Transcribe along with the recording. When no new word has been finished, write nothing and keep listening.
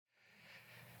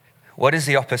What is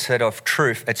the opposite of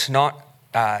truth? It's not,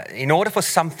 in order for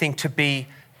something to be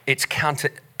its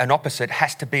counter, an opposite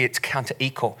has to be its counter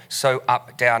equal. So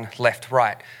up, down, left,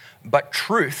 right. But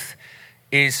truth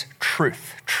is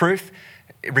truth.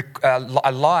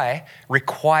 A lie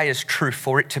requires truth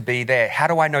for it to be there. How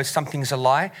do I know something's a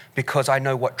lie? Because I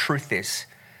know what truth is.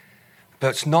 But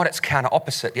it's not its counter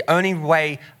opposite. The only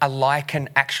way a lie can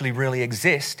actually really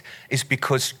exist is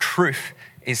because truth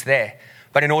is there.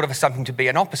 But in order for something to be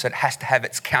an opposite, it has to have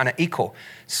its counter equal.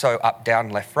 So up, down,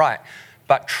 left, right.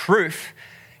 But truth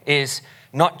is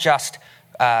not just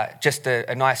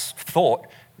a nice thought.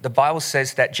 The Bible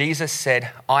says that Jesus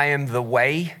said, I am the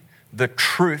way, the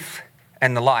truth,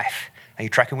 and the life. Are you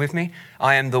tracking with me?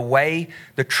 I am the way,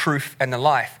 the truth, and the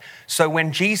life. So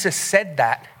when Jesus said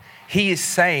that, he is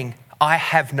saying, I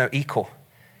have no equal.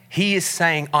 He is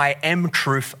saying, I am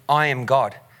truth, I am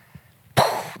God.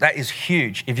 That is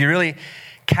huge. If you really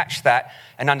catch that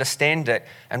and understand it,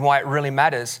 and why it really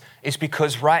matters is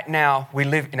because right now we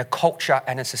live in a culture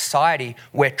and a society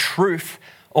where truth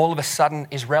all of a sudden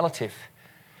is relative.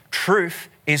 Truth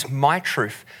is my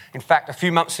truth. In fact, a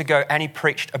few months ago, Annie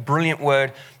preached a brilliant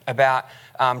word about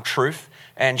truth,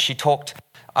 and she talked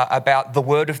about the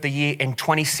word of the year in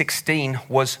 2016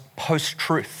 was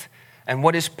post-truth. And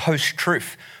what is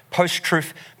post-truth?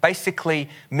 Post-truth basically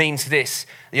means this: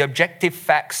 the objective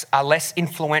facts are less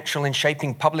influential in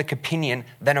shaping public opinion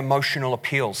than emotional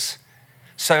appeals.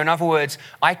 So in other words,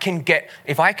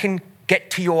 if I can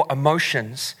get to your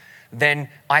emotions, then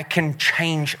I can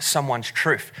change someone's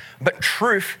truth. But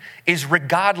truth is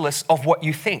regardless of what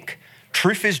you think.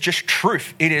 Truth is just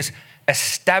truth. It is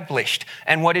established.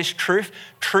 And what is truth?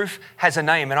 Truth has a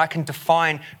name, and I can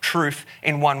define truth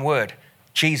in one word: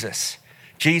 Jesus.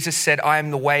 Jesus said, I am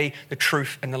the way, the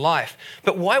truth, and the life.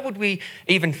 But why would we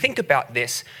even think about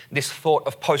this thought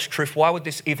of post-truth? Why would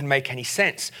this even make any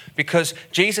sense? Because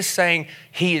Jesus saying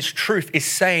he is truth is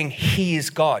saying he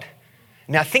is God.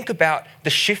 Now think about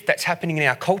the shift that's happening in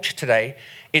our culture today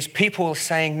is people are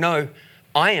saying, no,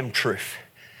 I am truth.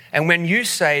 And when you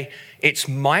say, it's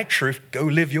my truth, go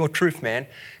live your truth, man.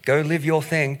 Go live your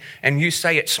thing. And you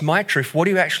say, it's my truth. What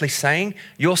are you actually saying?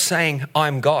 You're saying,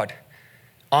 I'm God.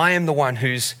 I am the one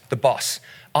who's the boss.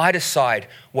 I decide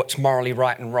what's morally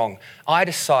right and wrong. I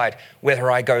decide whether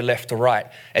I go left or right.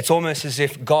 It's almost as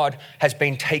if God has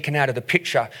been taken out of the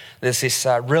picture. There's this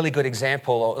really good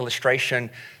example or illustration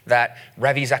that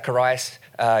Ravi Zacharias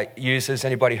uses.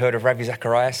 Anybody heard of Ravi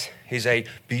Zacharias? He's a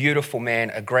beautiful man,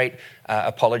 a great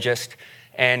apologist.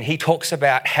 And he talks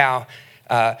about how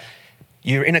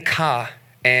you're in a car,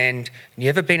 and you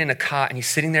ever been in a car and you're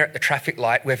sitting there at the traffic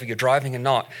light, whether you're driving or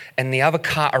not, and the other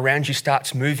car around you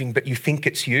starts moving, but you think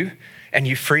it's you, and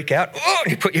you freak out. Oh,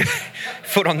 and you put your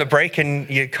foot on the brake, and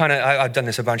you I've done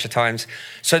this a bunch of times.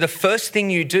 So the first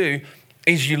thing you do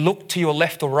is you look to your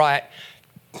left or right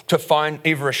to find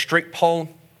either a street pole,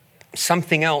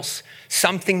 something else,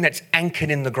 something that's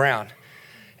anchored in the ground,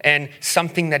 and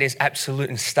something that is absolute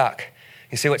and stuck.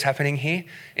 You see what's happening here?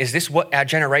 Is this what our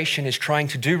generation is trying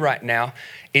to do right now,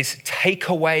 is take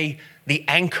away the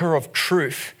anchor of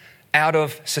truth out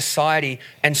of society.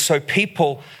 And so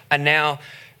people are now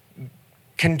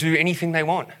can do anything they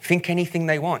want, think anything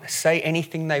they want, say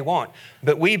anything they want.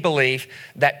 But we believe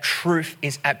that truth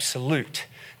is absolute,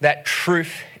 that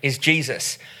truth is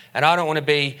Jesus. And I don't want to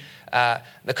be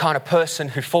the kind of person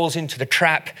who falls into the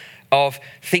trap of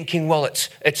thinking, well,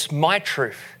 it's my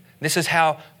truth. This is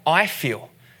how I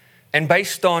feel. And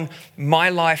based on my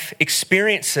life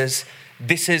experiences,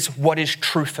 this is what is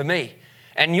true for me.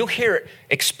 And you'll hear it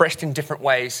expressed in different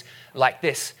ways like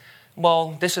this.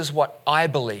 Well, this is what I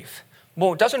believe.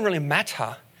 Well, it doesn't really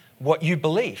matter what you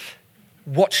believe.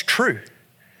 What's true?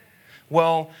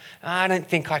 Well, I don't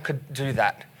think I could do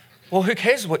that. Well, who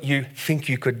cares what you think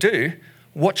you could do?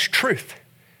 What's truth?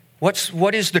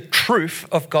 What is the truth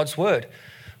of God's word?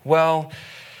 Well,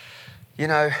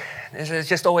 it's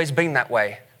just always been that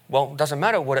way. Well, it doesn't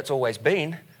matter what it's always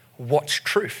been. What's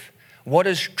truth? What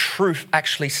does truth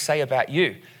actually say about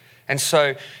you? And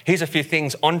so here's a few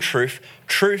things on truth.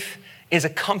 Truth is a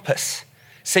compass.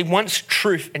 See, once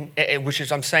truth, which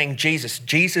is I'm saying Jesus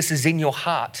is in your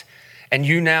heart, and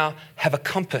you now have a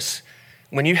compass.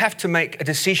 When you have to make a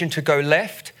decision to go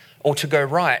left or to go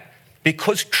right,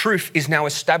 because truth is now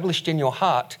established in your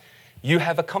heart, you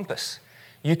have a compass.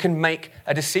 You can make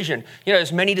a decision.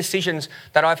 There's many decisions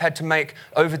that I've had to make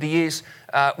over the years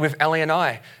with Ellie and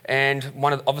I. And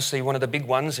one of the big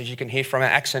ones, as you can hear from our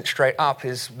accent straight up,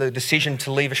 is the decision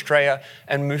to leave Australia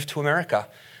and move to America.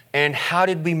 And how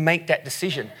did we make that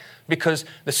decision? Because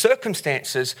the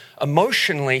circumstances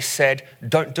emotionally said,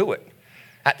 don't do it.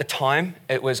 At the time,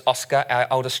 it was Oscar, our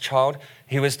eldest child.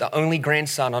 He was the only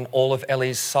grandson on all of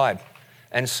Ellie's side.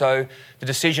 And so the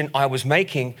decision I was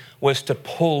making was to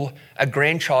pull a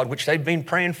grandchild, which they'd been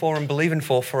praying for and believing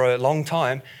for a long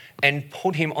time, and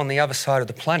put him on the other side of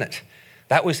the planet.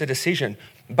 That was the decision.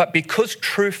 But because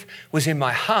truth was in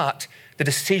my heart, the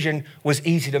decision was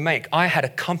easy to make. I had a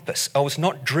compass. I was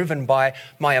not driven by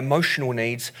my emotional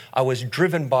needs. I was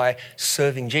driven by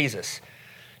serving Jesus.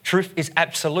 Truth is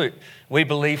absolute. We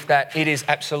believe that it is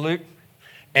absolute,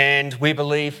 and we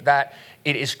believe that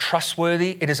it is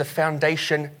trustworthy. It is a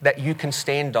foundation that you can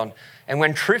stand on. And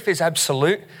when truth is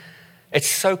absolute, it's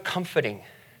so comforting.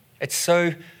 It's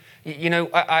so,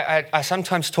 I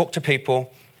sometimes talk to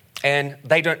people and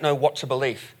they don't know what to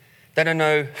believe. They don't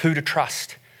know who to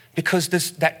trust because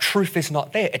that truth is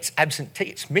not there. It's absentee,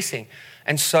 it's missing.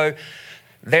 And so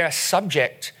they are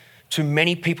subject to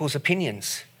many people's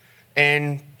opinions.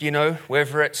 And,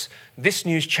 whether it's this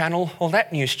news channel or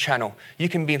that news channel, you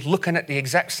can be looking at the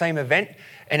exact same event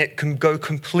and it can go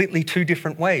completely two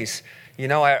different ways.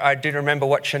 I did remember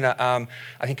watching, I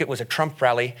think it was a Trump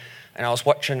rally, and I was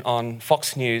watching on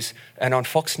Fox News, and on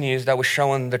Fox News they were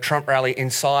showing the Trump rally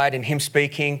inside and him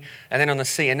speaking, and then on the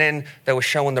CNN they were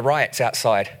showing the riots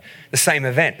outside, the same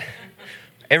event.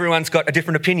 Everyone's got a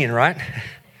different opinion, right?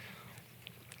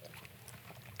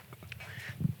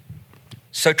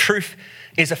 So truth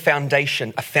is a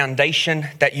foundation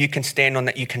that you can stand on,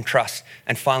 that you can trust.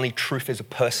 And finally, truth is a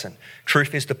person.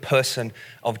 Truth is the person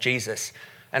of Jesus.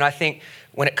 And I think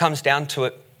when it comes down to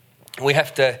it, we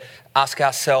have to ask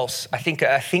ourselves, I think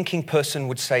a thinking person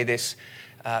would say this,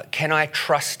 can I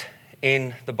trust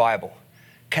in the Bible?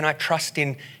 Can I trust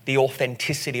in the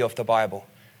authenticity of the Bible?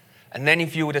 And then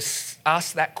if you were to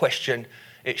ask that question,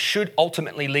 it should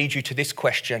ultimately lead you to this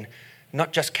question,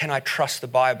 not just can I trust the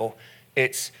Bible,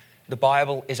 it's the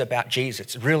Bible is about Jesus.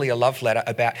 It's really a love letter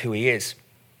about who he is.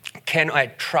 Can I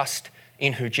trust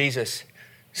in who Jesus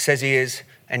says he is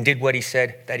and did what he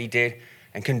said that he did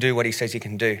and can do what he says he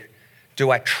can do? Do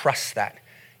I trust that?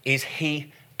 Is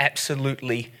he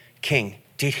absolutely king?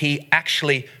 Did he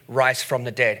actually rise from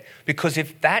the dead? Because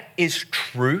if that is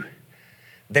true,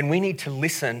 then we need to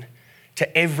listen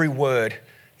to every word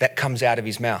that comes out of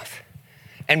his mouth.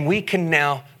 And we can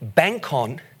now bank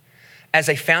on, as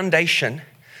a foundation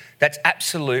that's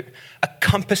absolute, a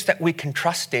compass that we can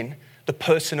trust in, the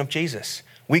person of Jesus.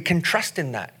 We can trust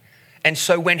in that. And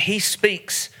so when he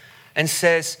speaks and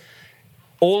says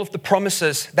all of the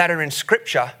promises that are in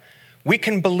Scripture, we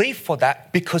can believe for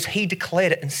that because he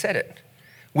declared it and said it.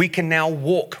 We can now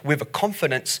walk with a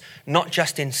confidence, not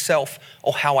just in self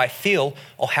or how I feel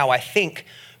or how I think,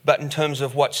 but in terms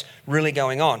of what's really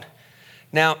going on.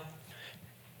 Now,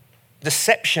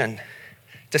 Deception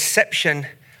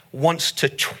wants to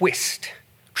twist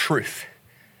truth.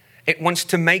 It wants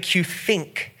to make you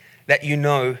think that you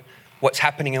know what's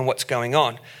happening and what's going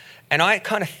on. And I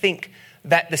kind of think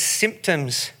that the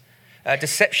symptoms,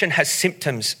 deception has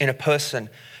symptoms in a person.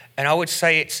 And I would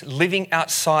say it's living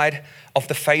outside of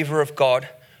the favor of God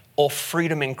or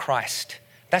freedom in Christ.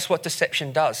 That's what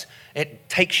deception does. It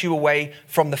takes you away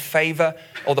from the favor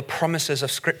or the promises of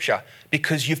Scripture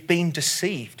because you've been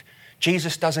deceived.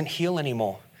 Jesus doesn't heal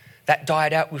anymore. That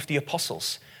died out with the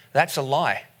apostles. That's a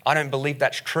lie. I don't believe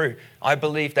that's true. I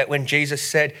believe that when Jesus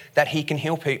said that he can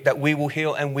heal people, that we will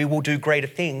heal and we will do greater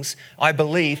things, I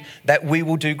believe that we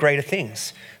will do greater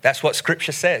things. That's what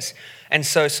Scripture says. And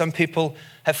so some people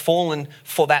have fallen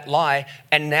for that lie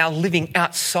and now living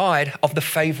outside of the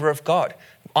favor of God.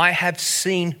 I have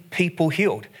seen people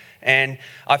healed. And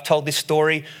I've told this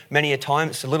story many a time.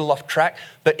 It's a little off track.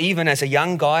 But even as a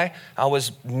young guy, I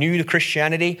was new to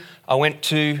Christianity. I went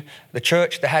to the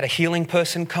church that had a healing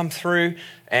person come through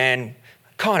and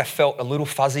kind of felt a little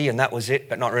fuzzy, and that was it,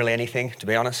 but not really anything, to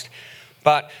be honest.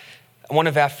 But one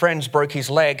of our friends broke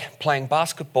his leg playing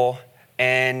basketball,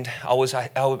 and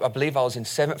I believe I was in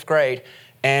 7th grade,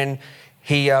 and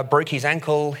he broke his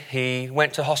ankle. He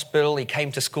went to hospital. He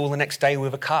came to school the next day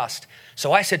with a cast.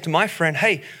 So I said to my friend,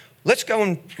 hey, let's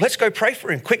go pray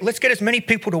for him. Quick, let's get as many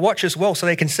people to watch as well so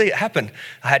they can see it happen.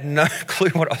 I had no clue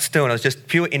what I was doing. I was just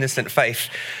pure innocent faith,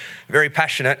 very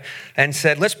passionate, and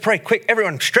said, let's pray. Quick,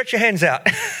 everyone, stretch your hands out.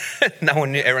 No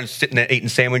one knew. Everyone's sitting there eating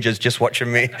sandwiches, just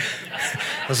watching me.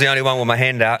 I was the only one with my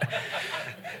hand out.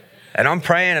 And I'm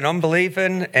praying and I'm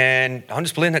believing and I'm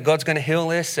just believing that God's going to heal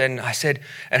this. And I said,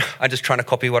 and I'm just trying to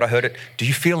copy what I heard it. Do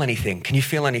you feel anything? Can you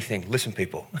feel anything? Listen,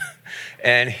 people.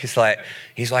 And he's like,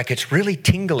 it's really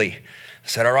tingly. I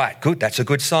said, all right, good. That's a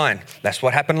good sign. That's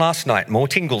what happened last night. More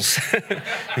tingles.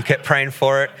 He kept praying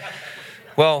for it.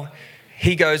 Well,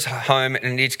 he goes home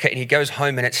and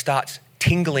it starts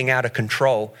tingling out of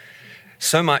control.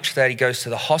 so much that he goes to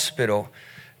the hospital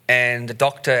and the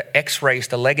doctor x-rays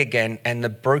the leg again and the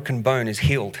broken bone is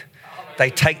healed.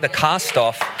 They take the cast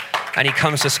off and he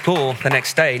comes to school the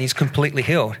next day and he's completely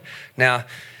healed. Now,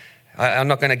 I'm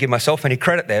not going to give myself any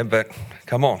credit there, but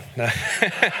come on.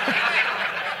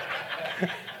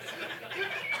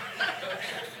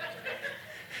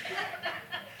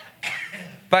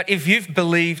 But if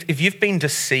you've been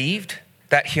deceived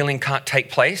that healing can't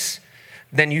take place,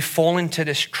 then you fall into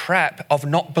this trap of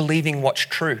not believing what's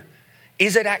true.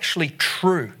 Is it actually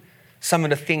true, some of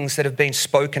the things that have been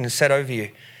spoken and said over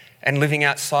you, and living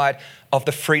outside of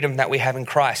the freedom that we have in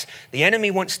Christ? The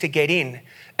enemy wants to get in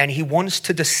and he wants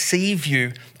to deceive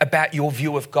you about your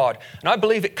view of God. And I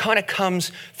believe it kind of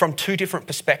comes from two different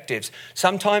perspectives.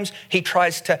 Sometimes he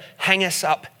tries to hang us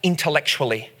up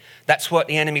intellectually. That's what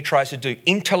the enemy tries to do,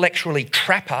 intellectually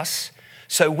trap us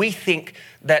so we think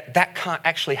that can't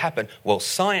actually happen. Well,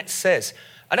 science says.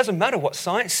 It doesn't matter what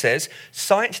science says.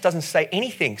 Science doesn't say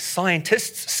anything.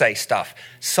 Scientists say stuff.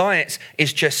 Science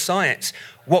is just science.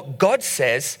 What God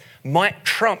says might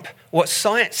trump what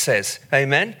science says.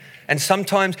 Amen? And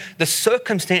sometimes the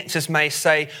circumstances may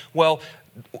say, well,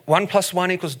 1 +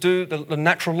 1 = 2, the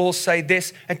natural laws say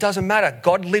this. It doesn't matter.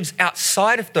 God lives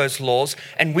outside of those laws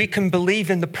and we can believe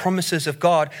in the promises of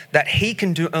God that he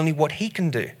can do only what he can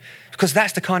do, because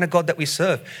that's the kind of God that we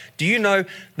serve. Do you know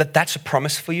that that's a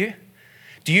promise for you?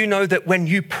 Do you know that when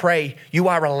you pray, you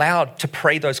are allowed to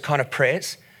pray those kind of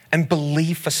prayers and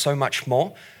believe for so much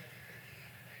more?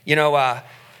 You know, a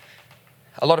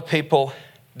lot of people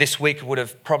this week would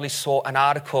have probably saw an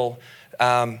article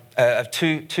of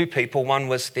two people. One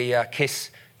was the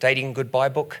Kiss Dating Goodbye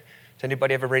book. Does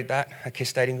anybody ever read that? A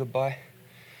Kiss Dating Goodbye?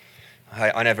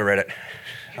 I never read it.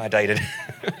 I dated.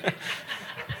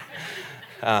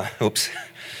 Oops.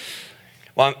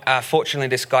 Well, fortunately,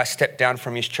 this guy stepped down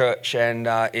from his church and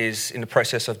is in the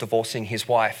process of divorcing his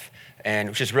wife, and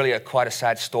which is really quite a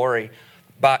sad story.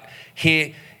 But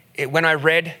when I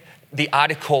read the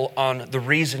article on the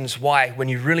reasons why, when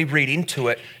you really read into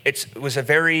it, it was a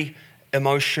very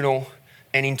emotional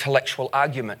and intellectual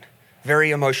argument.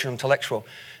 Very emotional, intellectual.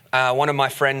 One of my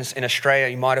friends in Australia,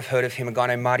 you might have heard of him, a guy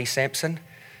named Marty Sampson,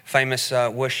 famous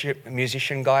worship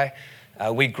musician guy.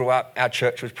 We grew up, our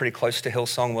church was pretty close to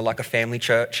Hillsong. We're like a family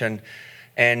church. And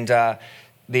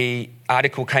the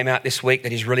article came out this week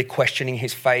that he's really questioning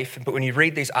his faith. But when you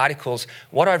read these articles,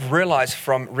 what I've realized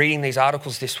from reading these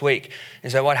articles this week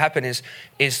is that what happened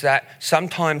is that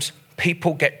sometimes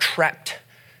people get trapped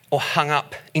or hung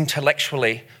up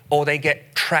intellectually, or they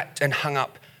get trapped and hung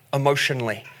up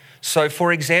emotionally. So,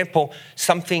 for example,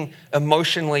 something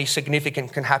emotionally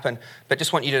significant can happen. But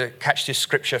just want you to catch this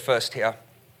scripture first here.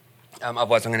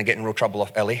 Otherwise, I'm going to get in real trouble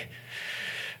off Ellie.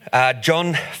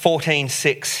 John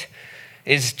 14:6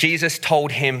 is Jesus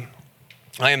told him,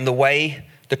 I am the way,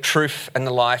 the truth, and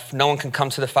the life. No one can come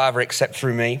to the Father except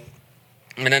through me.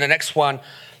 And then the next one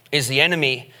is the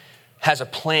enemy has a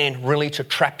plan really to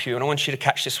trap you. And I want you to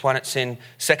catch this one. It's in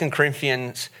 2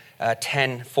 Corinthians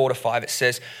 10:4-5. It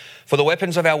says, for the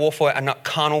weapons of our warfare are not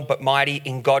carnal, but mighty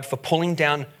in God for pulling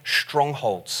down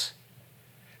strongholds,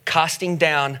 casting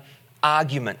down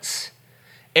arguments,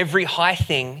 every high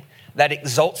thing that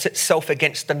exalts itself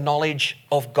against the knowledge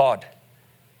of God.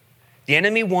 The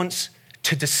enemy wants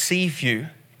to deceive you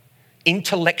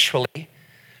intellectually,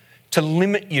 to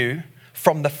limit you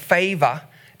from the favor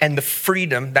and the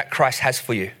freedom that Christ has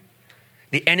for you.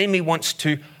 The enemy wants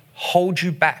to hold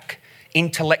you back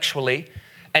intellectually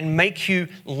and make you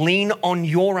lean on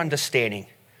your understanding,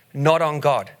 not on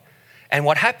God. And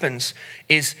what happens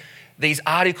is these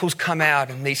articles come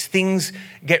out and these things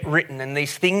get written and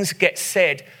these things get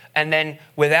said, and then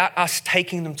without us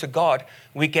taking them to God,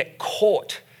 we get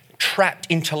caught, trapped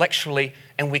intellectually,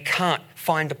 and we can't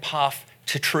find a path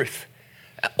to truth.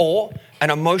 Or an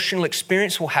emotional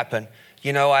experience will happen.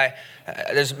 You know,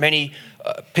 there's many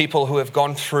people who have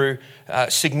gone through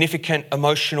significant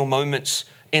emotional moments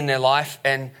in their life,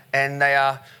 and they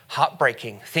are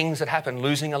heartbreaking. Things that happen,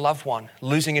 losing a loved one,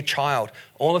 losing a child,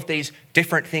 all of these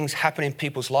different things happen in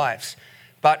people's lives.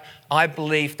 But I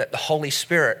believe that the Holy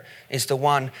Spirit is the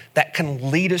one that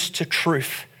can lead us to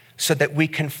truth so that we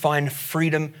can find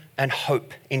freedom and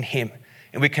hope in him.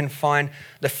 And we can find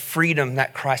the freedom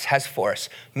that Christ has for us.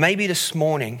 Maybe this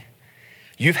morning,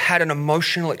 you've had an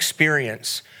emotional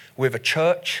experience with a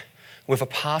church, with a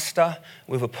pastor,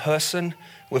 with a person,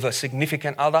 with a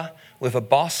significant other, with a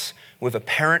boss, with a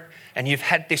parent, and you've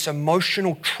had this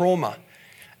emotional trauma,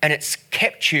 and it's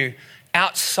kept you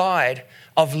outside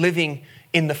of living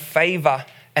in the favor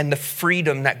and the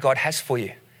freedom that God has for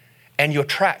you. And you're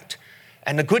trapped.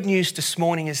 And the good news this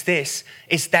morning is this,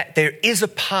 is that there is a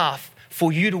path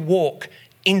for you to walk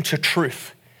into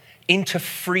truth, into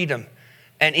freedom,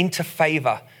 and into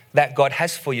favor that God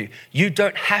has for you. You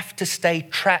don't have to stay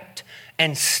trapped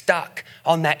and stuck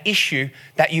on that issue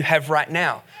that you have right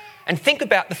now. And think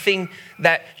about the thing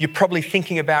that you're probably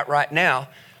thinking about right now.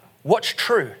 What's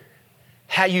true?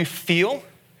 How you feel?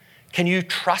 Can you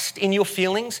trust in your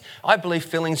feelings? I believe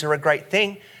feelings are a great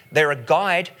thing. They're a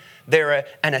guide. They're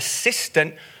an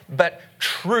assistant. But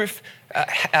truth,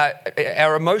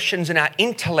 our emotions and our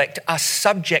intellect are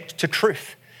subject to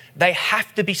truth. They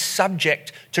have to be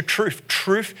subject to truth.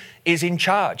 Truth is in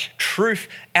charge. Truth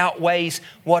outweighs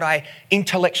what I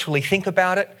intellectually think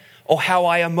about it or how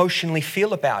I emotionally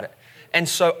feel about it. And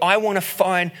so I want to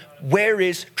find, where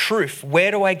is truth?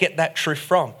 Where do I get that truth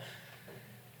from?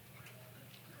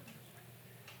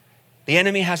 The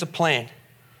enemy has a plan.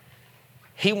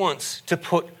 He wants to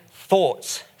put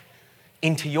thoughts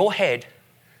into your head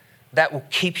that will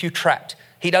keep you trapped.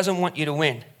 He doesn't want you to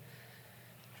win.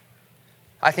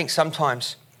 I think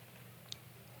sometimes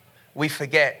we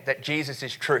forget that Jesus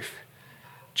is truth.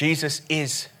 Jesus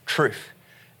is truth.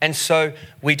 And so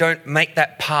we don't make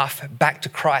that path back to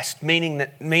Christ, meaning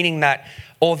that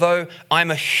although I'm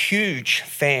a huge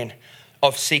fan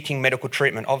of seeking medical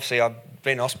treatment, obviously I've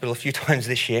been in hospital a few times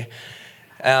this year,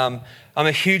 I'm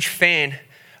a huge fan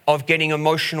of getting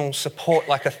emotional support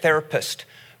like a therapist.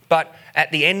 But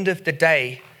at the end of the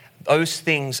day, those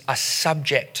things are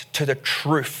subject to the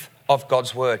truth of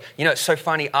God's word. You know, it's so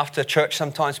funny, after church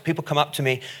sometimes people come up to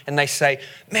me and they say,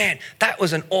 man, that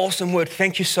was an awesome word.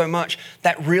 Thank you so much.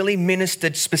 That really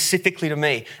ministered specifically to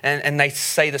me. And they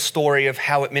say the story of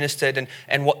how it ministered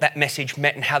and what that message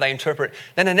meant and how they interpret it.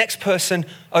 Then the next person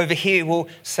over here will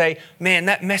say, man,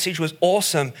 that message was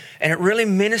awesome. And it really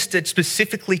ministered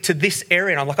specifically to this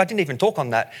area. And I'm like, I didn't even talk on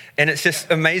that. And it's just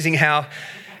amazing how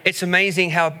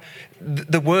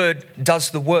the word does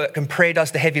the work and prayer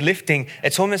does the heavy lifting.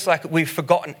 It's almost like we've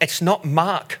forgotten. It's not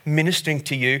Mark ministering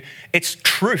to you. It's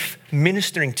truth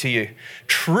ministering to you.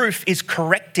 Truth is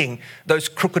correcting those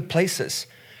crooked places.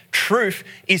 Truth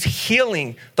is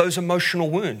healing those emotional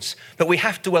wounds. But we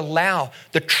have to allow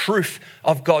the truth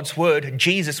of God's word,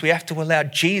 Jesus, we have to allow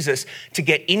Jesus to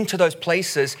get into those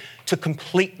places to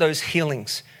complete those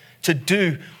healings, to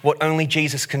do what only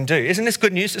Jesus can do. Isn't this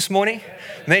good news this morning?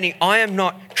 Meaning, I am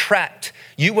not trapped.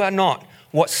 You are not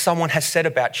what someone has said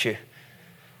about you,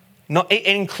 not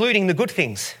including the good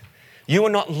things. You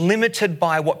are not limited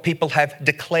by what people have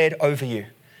declared over you.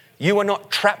 You are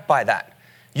not trapped by that.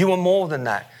 You are more than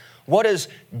that. What does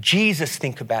Jesus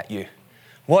think about you?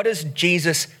 What does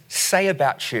Jesus say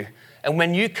about you? And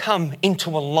when you come into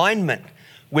alignment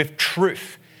with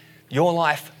truth, your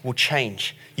life will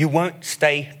change. You won't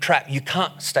stay trapped. You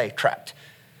can't stay trapped.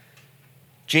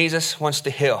 Jesus wants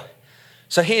to heal.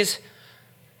 So here's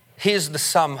the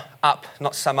sum up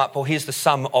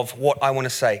of what I want to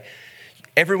say.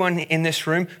 Everyone in this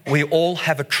room, we all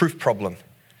have a truth problem.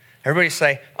 Everybody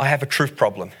say, I have a truth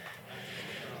problem.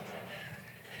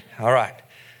 All right.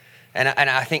 And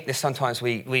I think this sometimes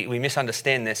we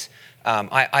misunderstand this.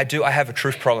 I have a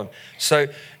truth problem. So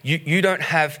you don't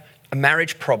have a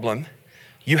marriage problem,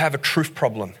 you have a truth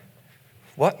problem.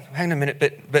 What? Hang on a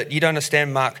minute, but you don't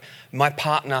understand, Mark. My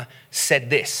partner said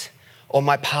this, or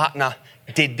my partner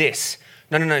did this.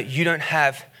 No. You don't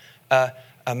have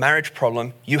a marriage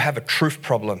problem. You have a truth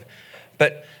problem.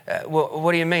 But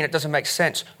what do you mean? It doesn't make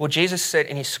sense. Well, Jesus said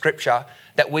in his scripture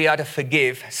that we are to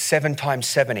forgive 7 times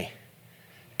 70.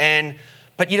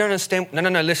 But you don't understand.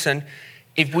 No. Listen,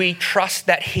 if we trust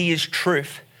that he is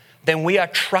truth, then we are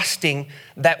trusting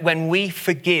that when we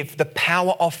forgive, the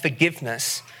power of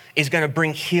forgiveness is going to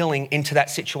bring healing into that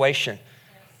situation.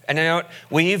 And you know what?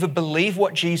 We either believe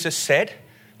what Jesus said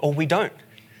or we don't.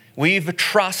 We either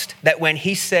trust that when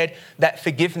he said that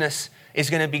forgiveness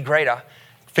is going to be greater,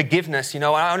 forgiveness,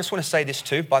 I just want to say this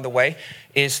too, by the way,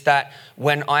 is that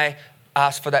when I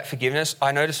ask for that forgiveness,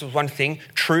 I noticed one thing,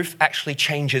 truth actually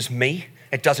changes me.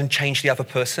 It doesn't change the other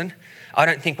person. I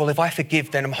don't think, well, if I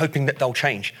forgive, then I'm hoping that they'll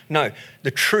change. No,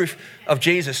 the truth of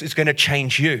Jesus is going to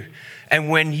change you. And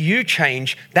when you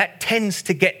change, that tends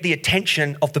to get the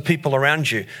attention of the people around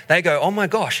you. They go, oh my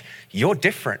gosh, you're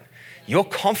different. You're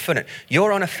confident.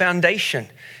 You're on a foundation.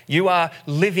 You are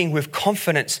living with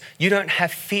confidence. You don't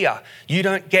have fear. You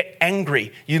don't get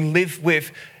angry. You live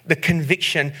with the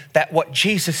conviction that what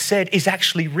Jesus said is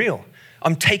actually real.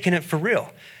 I'm taking it for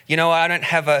real. I don't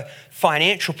have a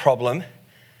financial problem.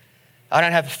 I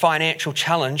don't have a financial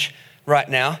challenge right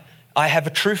now. I have a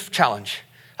truth challenge.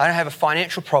 I don't have a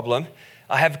financial problem.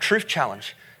 I have a truth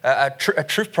challenge, a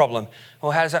truth problem.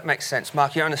 Well, how does that make sense?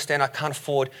 Mark, you understand I can't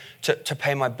afford to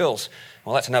pay my bills.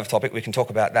 Well, that's another topic. We can talk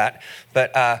about that.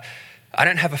 But I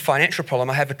don't have a financial problem.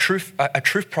 I have a truth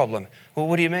problem. Well,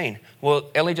 what do you mean? Well,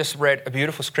 Ellie just read a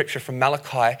beautiful scripture from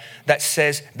Malachi that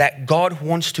says that God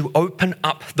wants to open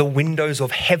up the windows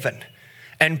of heaven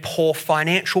and pour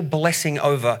financial blessing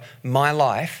over my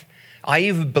life. I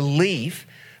either believe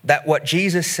that what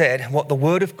Jesus said, what the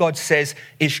word of God says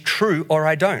is true, or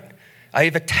I don't. I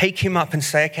either take him up and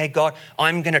say, okay, God,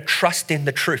 I'm going to trust in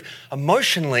the truth.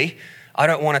 Emotionally, I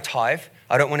don't want to tithe.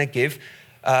 I don't want to give.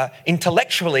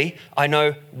 Intellectually, I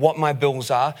know what my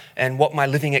bills are and what my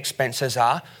living expenses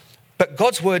are. But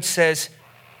God's word says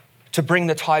to bring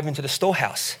the tithe into the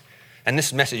storehouse. And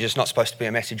this message is not supposed to be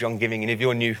a message on giving. And if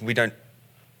you're new, we don't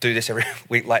do this every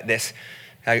week like this.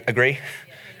 Agree?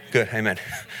 Good, amen.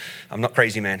 I'm not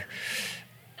crazy, man.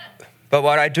 But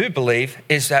what I do believe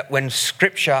is that when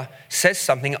scripture says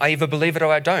something, I either believe it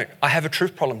or I don't. I have a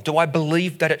truth problem. Do I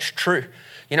believe that it's true?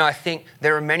 You know, I think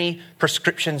there are many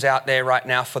prescriptions out there right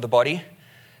now for the body,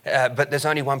 but there's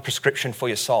only one prescription for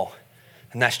your soul,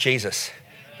 and that's Jesus,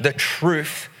 the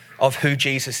truth of who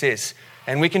Jesus is.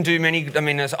 And we can do many,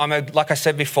 like I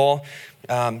said before,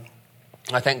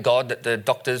 I thank God that the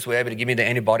doctors were able to give me the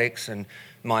antibiotics and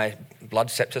my blood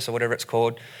sepsis or whatever it's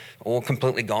called, all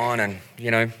completely gone. And,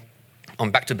 you know,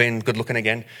 I'm back to being good looking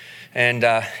again. And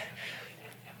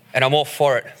I'm all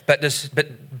for it. But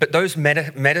those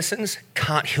medicines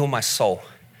can't heal my soul.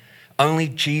 Only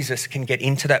Jesus can get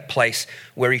into that place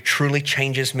where he truly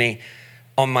changes me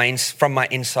from my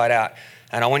inside out.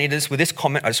 And I want you to, with this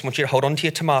comment, I just want you to hold on to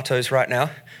your tomatoes right now.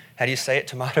 How do you say it?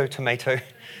 Tomato?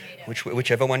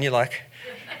 Whichever one you like.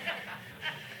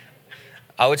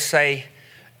 I would say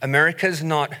America's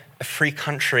not a free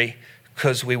country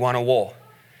because we won a war.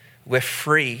 We're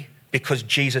free because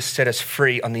Jesus set us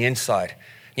free on the inside.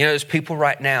 You know, there's people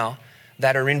right now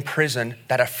that are in prison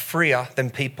that are freer than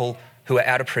people who are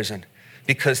out of prison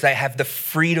because they have the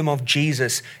freedom of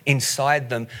Jesus inside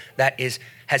them that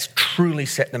has truly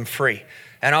set them free.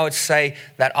 And I would say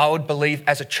that I would believe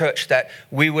as a church that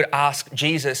we would ask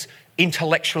Jesus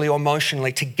intellectually or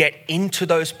emotionally to get into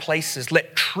those places,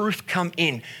 let truth come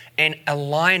in and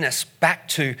align us back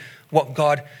to what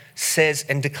God says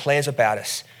and declares about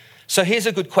us. So here's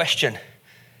a good question.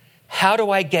 How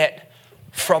do I get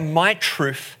from my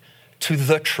truth to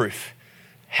the truth?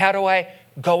 How do I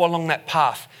go along that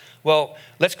path? Well,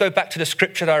 let's go back to the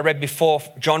scripture that I read before,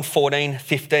 John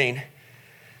 14:15.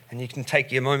 And you can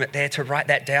take your moment there to write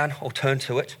that down or turn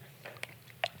to it.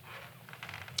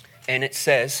 And it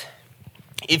says,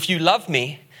 if you love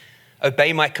me,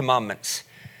 obey my commandments,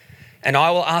 and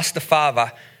I will ask the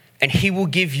Father, and he will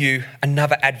give you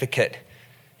another advocate.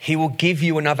 He will give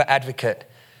you another advocate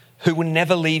who will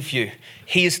never leave you.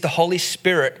 He is the Holy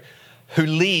Spirit who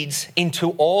leads into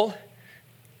all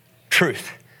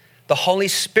truth. The Holy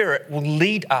Spirit will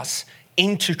lead us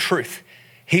into truth.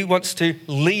 He wants to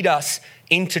lead us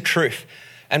into truth.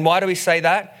 And why do we say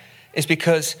that? It's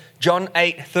because John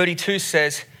 8:32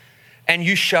 says, and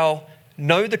you shall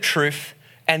know the truth,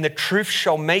 and the truth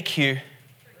shall make you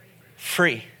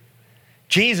free.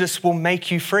 Jesus will make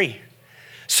you free.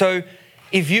 So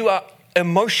if you are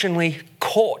emotionally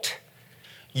caught,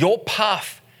 your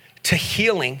path to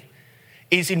healing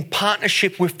is in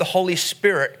partnership with the Holy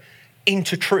Spirit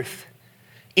into truth,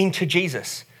 into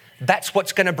Jesus. That's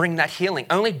what's going to bring that healing.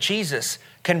 Only Jesus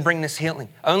can bring this healing.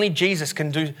 Only Jesus can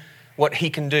do what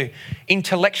he can do.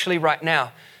 Intellectually right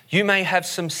now, you may have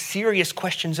some serious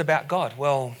questions about God.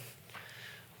 Well,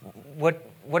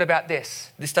 what about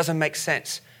this? This doesn't make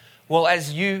sense. Well,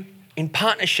 as you, in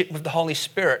partnership with the Holy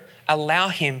Spirit, allow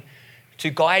him to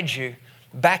guide you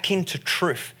back into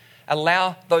truth.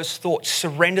 Allow those thoughts,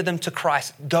 surrender them to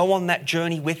Christ. Go on that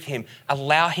journey with him.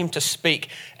 Allow him to speak.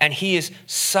 And he is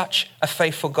such a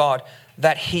faithful God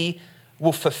that he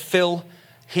will fulfill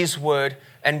his word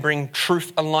and bring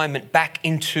truth alignment back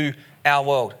into our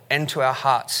world and to our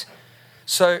hearts.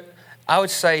 So I would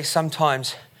say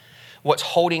sometimes what's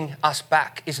holding us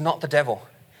back is not the devil.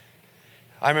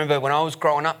 I remember when I was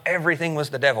growing up, everything was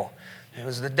the devil. It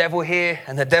was the devil here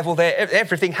and the devil there.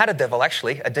 Everything had a devil,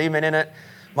 actually, a demon in it.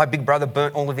 My big brother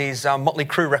burnt all of his Motley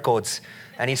Crue records,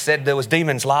 and he said there was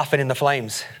demons laughing in the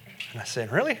flames. And I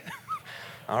said, really?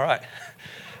 All right.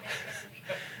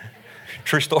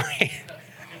 True story.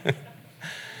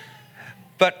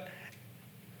 But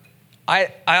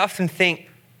I often think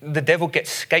the devil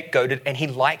gets scapegoated, and he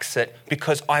likes it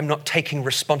because I'm not taking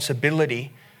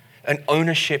responsibility and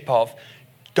ownership of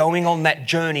going on that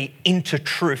journey into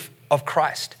truth of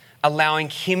Christ, allowing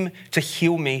him to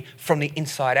heal me from the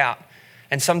inside out.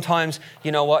 And sometimes,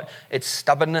 you know what? It's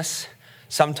stubbornness.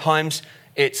 Sometimes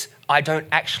it's I don't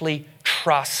actually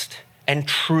trust and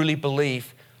truly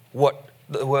believe what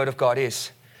the word of God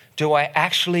is. Do I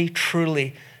actually,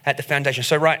 truly at the foundation?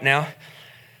 So right now,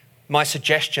 my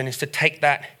suggestion is to take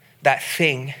that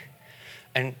thing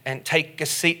and take a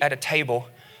seat at a table,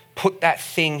 put that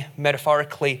thing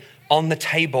metaphorically on the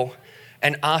table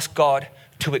and ask God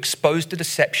to expose the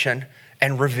deception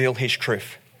and reveal his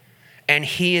truth. And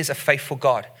he is a faithful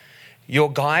God.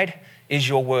 Your guide is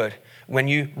your word. When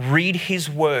you read his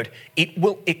word, it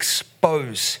will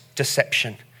expose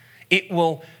deception. It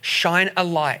will shine a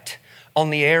light on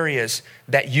the areas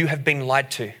that you have been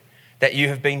lied to, that you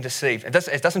have been deceived.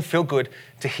 It doesn't feel good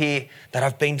to hear that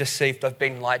I've been deceived, I've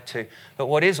been lied to. But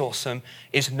what is awesome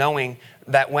is knowing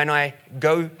that when I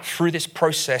go through this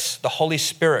process, the Holy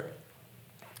Spirit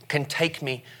can take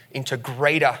me into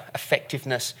greater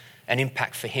effectiveness and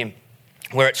impact for him,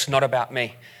 where it's not about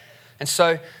me. And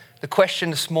so the question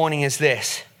this morning is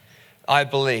this, I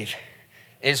believe,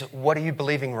 is what are you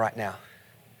believing right now?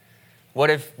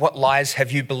 What lies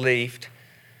have you believed?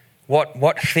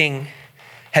 What thing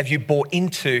have you bought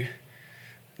into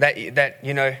that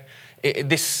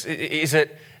it's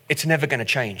never going to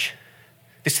change.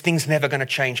 This thing's never going to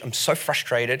change. I'm so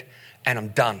frustrated and I'm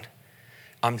done.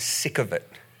 I'm sick of it.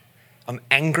 I'm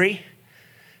angry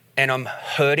and I'm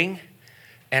hurting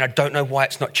and I don't know why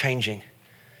it's not changing.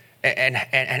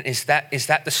 And is that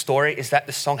the story? Is that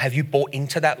the song? Have you bought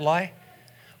into that lie?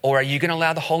 Or are you going to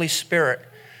allow the Holy Spirit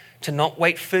to not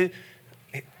wait for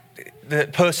the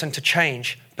person to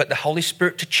change, but the Holy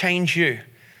Spirit to change you?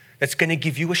 That's going to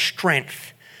give you a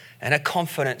strength and a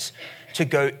confidence to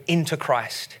go into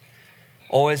Christ.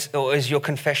 Or is your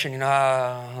confession,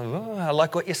 I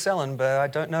like what you're selling, but I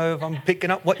don't know if I'm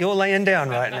picking up what you're laying down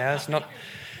right now. It's not,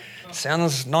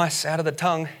 sounds nice out of the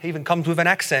tongue, even comes with an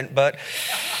accent, but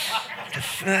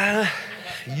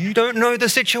you don't know the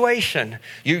situation.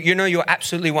 You know you're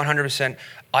absolutely 100%.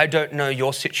 I don't know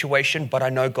your situation, but I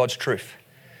know God's truth.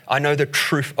 I know the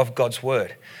truth of God's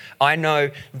word. I know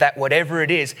that whatever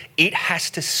it is, it has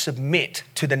to submit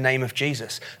to the name of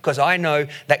Jesus, because I know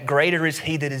that greater is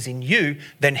he that is in you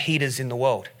than he that is in the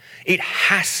world. It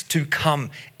has to come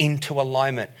into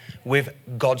alignment with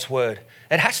God's word.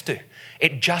 It has to.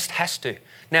 It just has to.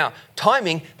 Now,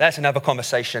 timing, that's another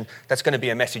conversation. That's going to be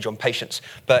a message on patience.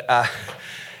 But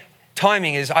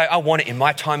timing is, I want it in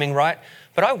my timing, right?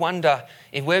 But I wonder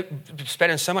if we're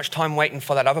spending so much time waiting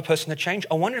for that other person to change,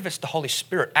 I wonder if it's the Holy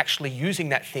Spirit actually using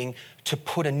that thing to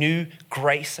put a new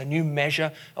grace, a new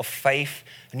measure of faith,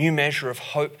 a new measure of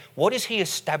hope. What is he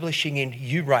establishing in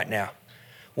you right now?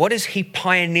 What is he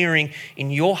pioneering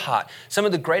in your heart? Some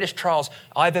of the greatest trials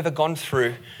I've ever gone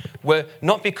through were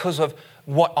not because of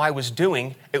what I was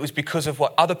doing, it was because of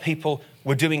what other people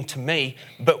were doing to me.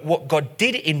 But what God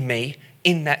did in me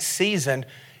in that season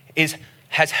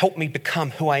has helped me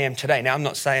become who I am today. Now, I'm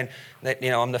not saying that,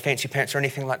 I'm the fancy pants or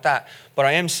anything like that. But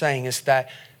I am saying is that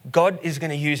God is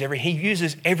going to use he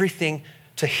uses everything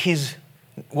to his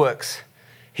works.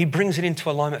 He brings it into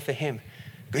alignment for him.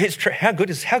 How good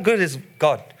is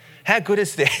God? How good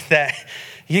is that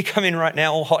you come in right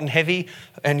now all hot and heavy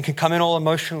and you can come in all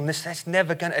emotional and that's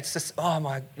never going to, it's just,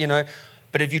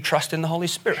 but if you trust in the Holy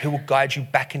Spirit, who will guide you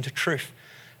back into truth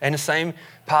and the same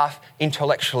path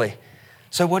intellectually.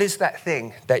 So what is that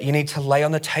thing that you need to lay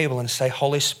on the table and say,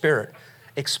 Holy Spirit,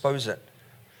 expose it.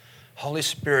 Holy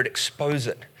Spirit, expose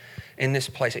it in this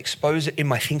place. Expose it in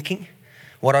my thinking,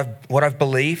 what I've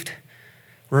believed.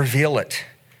 Reveal it.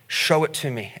 Show it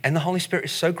to me. And the Holy Spirit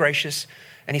is so gracious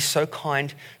and he's so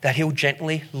kind that he'll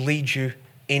gently lead you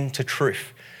into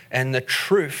truth. And the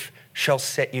truth shall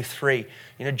set you free.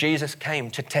 Jesus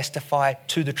came to testify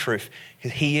to the truth.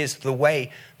 He is the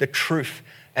way, the truth,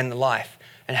 and the life.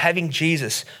 And having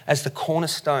Jesus as the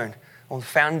cornerstone or the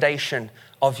foundation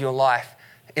of your life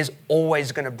is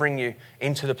always going to bring you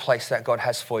into the place that God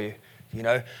has for you.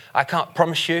 I can't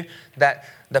promise you that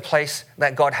the place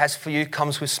that God has for you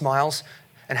comes with smiles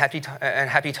and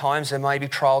happy times. There may be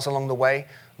trials along the way,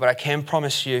 but I can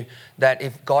promise you that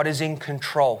if God is in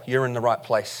control, you're in the right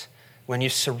place. When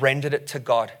you've surrendered it to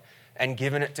God and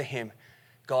given it to him,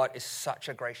 God is such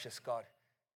a gracious God.